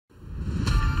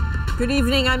Good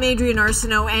evening, I'm Adrienne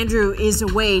Arsenault. Andrew is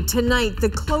away. Tonight, the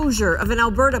closure of an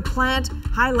Alberta plant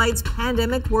highlights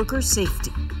pandemic worker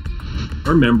safety.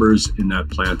 Our members in that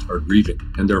plant are grieving,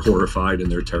 and they're horrified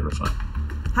and they're terrified.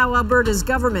 How Alberta's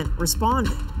government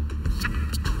responded.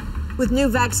 With new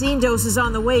vaccine doses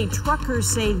on the way, truckers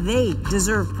say they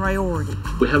deserve priority.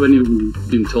 We haven't even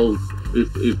been told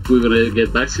if we're going to get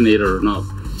vaccinated or not.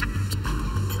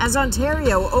 As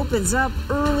Ontario opens up,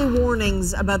 early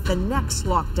warnings about the next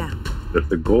lockdown. If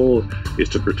the goal is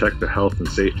to protect the health and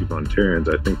safety of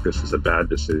Ontarians, I think this is a bad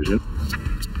decision.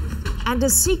 And a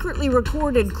secretly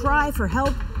recorded cry for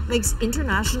help makes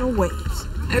international waves.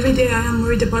 Every day I am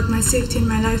worried about my safety in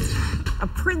my life. A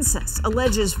princess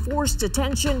alleges forced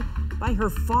detention by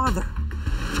her father.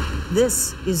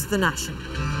 This is The Nation.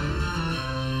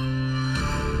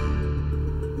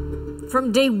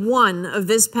 From day one of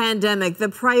this pandemic, the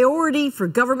priority for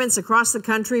governments across the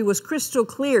country was crystal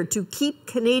clear: to keep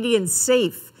Canadians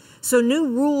safe. So new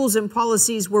rules and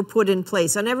policies were put in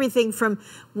place on everything from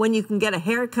when you can get a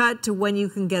haircut to when you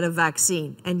can get a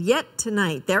vaccine. And yet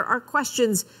tonight, there are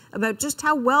questions about just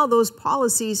how well those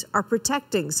policies are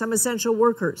protecting some essential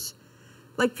workers,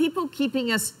 like people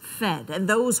keeping us fed and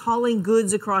those hauling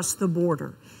goods across the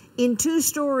border. In two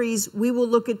stories, we will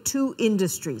look at two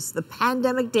industries: the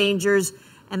pandemic dangers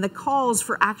and the calls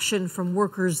for action from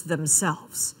workers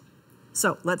themselves.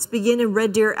 So let's begin in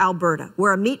Red Deer, Alberta,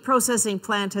 where a meat processing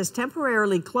plant has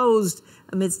temporarily closed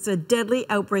amidst a deadly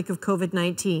outbreak of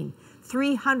COVID-19.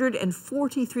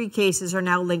 343 cases are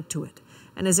now linked to it.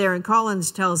 And as Aaron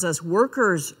Collins tells us,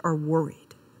 workers are worried.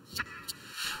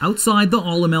 Outside the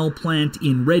OlymelNats plant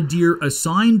in Red Deer, a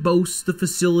sign boasts the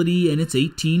facility and its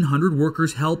 1,800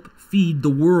 workers help feed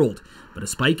the world. But a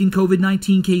spike in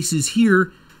COVID-19 cases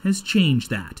here has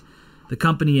changed that. The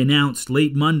company announced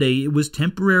late Monday it was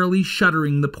temporarily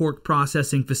shuttering the pork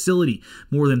processing facility.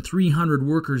 More than 300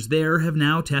 workers there have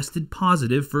now tested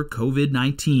positive for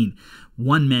COVID-19.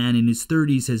 One man in his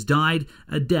 30s has died,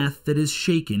 a death that has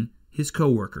shaken his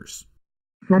co-workers.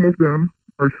 Some of them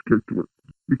are scared to work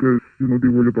because, they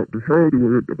worry about their health, they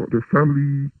worry about their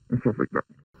family and stuff like that.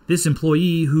 This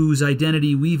employee, whose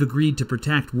identity we've agreed to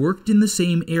protect, worked in the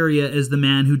same area as the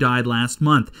man who died last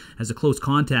month. As a close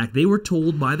contact, they were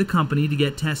told by the company to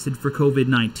get tested for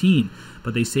COVID-19,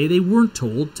 but they say they weren't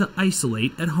told to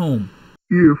isolate at home.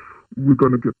 If we're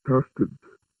going to get tested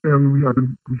and we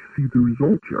haven't received the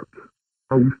result yet,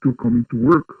 are we still coming to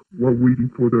work while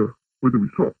waiting for the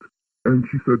result? And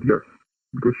she said yes,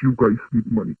 because you guys need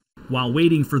money. While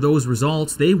waiting for those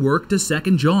results, they worked a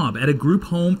second job at a group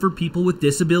home for people with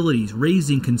disabilities,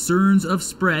 raising concerns of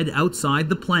spread outside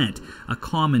the plant, a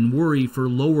common worry for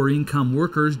lower-income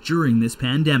workers during this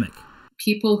pandemic.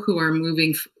 People who are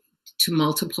moving to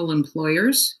multiple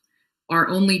employers are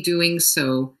only doing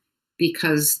so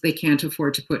because they can't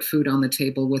afford to put food on the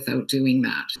table without doing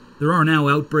that. There are now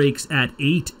outbreaks at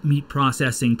 8 meat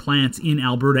processing plants in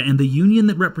Alberta, and the union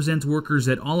that represents workers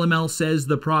at OlymelNats says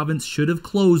the province should have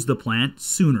closed the plant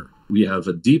sooner. We have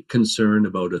a deep concern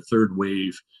about a third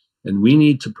wave, and we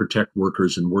need to protect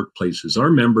workers in workplaces.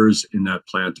 Our members in that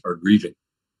plant are grieving,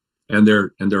 and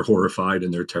they're horrified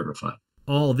and they're terrified.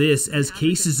 All this as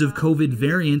cases of COVID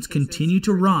variants continue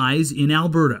to rise in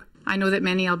Alberta. I know that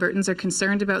many Albertans are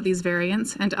concerned about these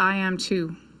variants, and I am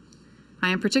too. I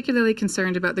am particularly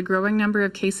concerned about the growing number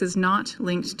of cases not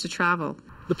linked to travel.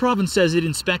 The province says it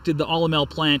inspected the OlymelNats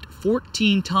plant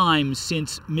 14 times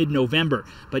since mid-November,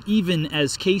 but even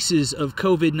as cases of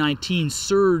COVID-19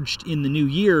 surged in the new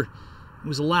year, it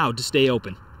was allowed to stay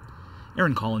open.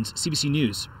 Aaron Collins, CBC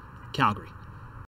News, Calgary.